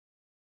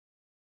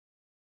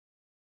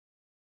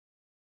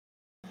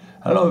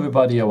Hello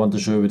everybody, I want to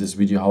show you with this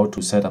video how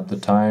to set up the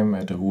time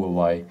at the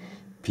Huawei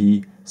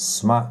P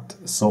Smart.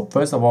 So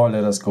first of all,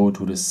 let us go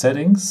to the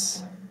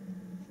settings.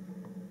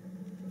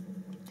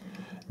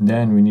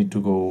 Then we need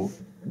to go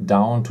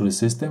down to the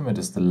system, it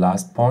is the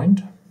last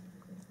point.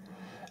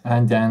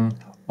 And then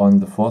on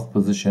the fourth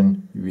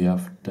position, we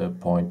have the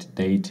point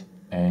date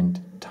and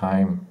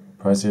time.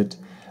 Press it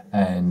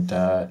and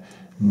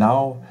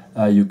now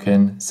you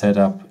can set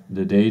up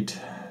the date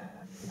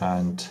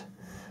and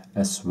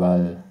as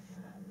well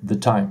the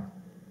time.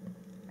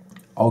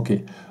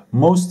 Okay,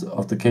 most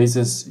of the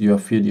cases you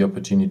have here the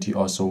opportunity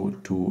also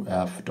to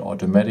have the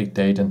automatic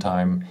date and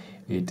time.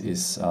 It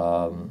is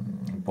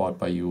bought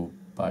by you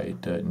by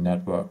the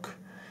network.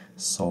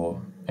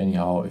 So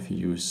anyhow, if you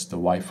use the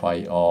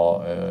Wi-Fi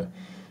or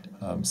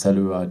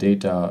cellular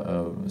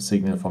data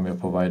signal from your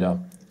provider,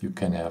 you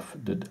can have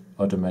the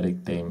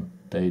automatic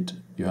date.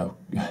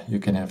 You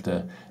can have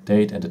the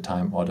date and the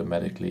time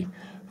automatically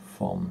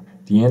from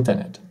the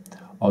internet.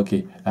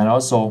 Okay, and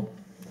also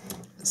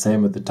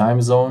same with the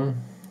time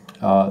zone.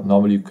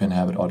 Normally you can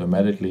have it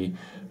automatically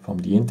from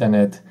the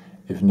internet.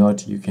 If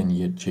not, you can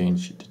here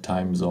change the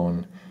time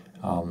zone,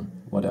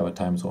 whatever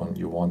time zone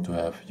you want to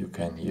have. You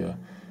can here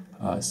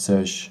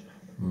search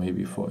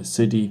maybe for a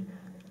city.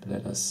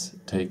 Let us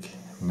take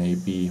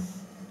maybe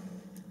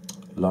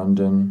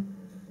London,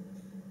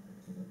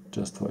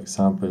 just for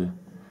example,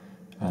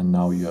 and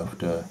now you have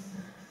the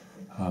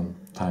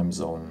time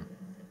zone,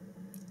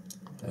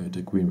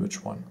 the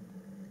Greenwich one.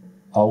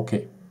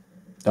 Okay,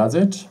 that's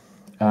it.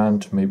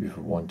 And maybe if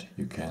you want,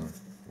 you can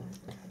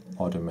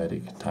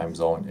automatic time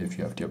zone if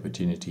you have the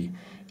opportunity.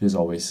 It is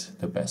always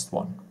the best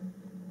one.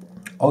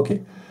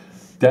 Okay,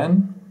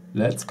 then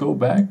let's go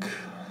back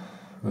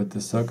with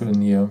the circle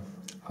in here,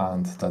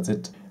 and that's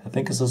it.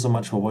 Thank you so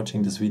much for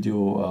watching this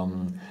video.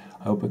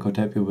 I hope I could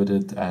help you with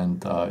it,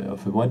 and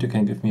if you want, you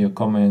can give me a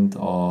comment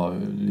or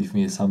leave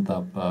me a thumbs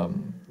up.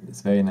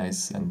 It's very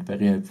nice and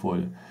very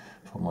helpful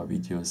for my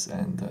videos,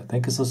 and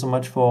thank you so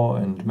much for,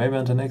 and maybe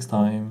until next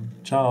time.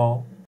 Ciao.